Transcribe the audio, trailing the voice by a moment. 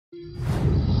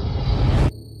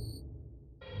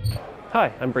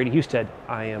Hi, I'm Brady Hustad.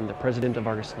 I am the president of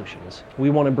Argis Solutions. We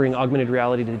want to bring augmented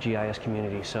reality to the GIS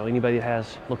community. So anybody that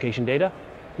has location data,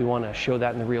 we want to show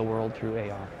that in the real world through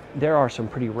AR. There are some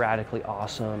pretty radically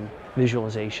awesome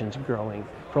visualizations growing.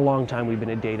 For a long time, we've been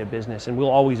a data business, and we'll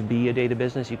always be a data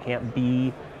business. You can't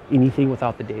be anything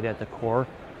without the data at the core.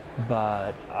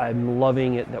 But I'm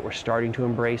loving it that we're starting to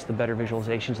embrace the better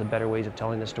visualizations, the better ways of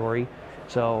telling the story.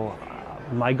 So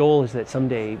my goal is that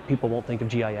someday people won't think of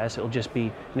GIS, it'll just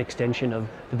be an extension of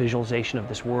the visualization of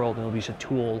this world, and it'll be just a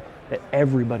tool that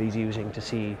everybody's using to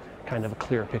see kind of a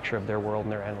clear picture of their world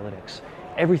and their analytics.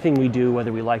 Everything we do,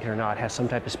 whether we like it or not, has some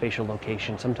type of spatial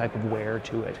location, some type of where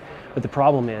to it. But the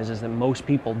problem is that most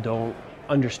people don't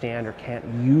understand or can't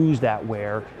use that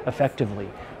where effectively.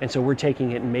 And so we're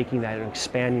taking it and making that and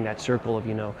expanding that circle of,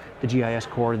 the GIS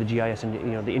core, the GIS,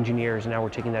 and the engineers, and now we're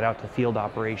taking that out to field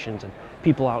operations and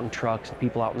people out in trucks and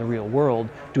people out in the real world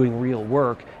doing real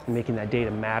work and making that data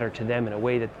matter to them in a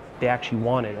way that they actually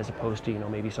want it, as opposed to,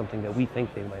 maybe something that we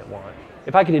think they might want.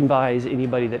 If I could advise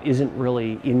anybody that isn't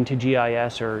really into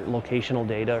GIS or locational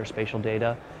data or spatial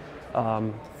data,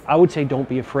 I would say don't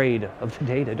be afraid of the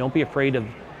data. Don't be afraid of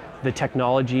the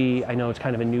technology. I know it's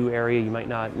kind of a new area. You might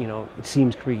not, it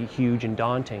seems pretty huge and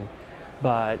daunting,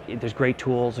 but there's great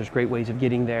tools, there's great ways of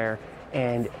getting there.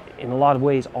 And in a lot of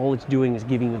ways, all it's doing is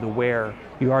giving you the where.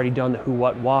 You've already done the who,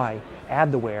 what, why.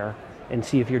 Add the where and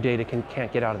see if your data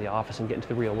can't get out of the office and get into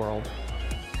the real world.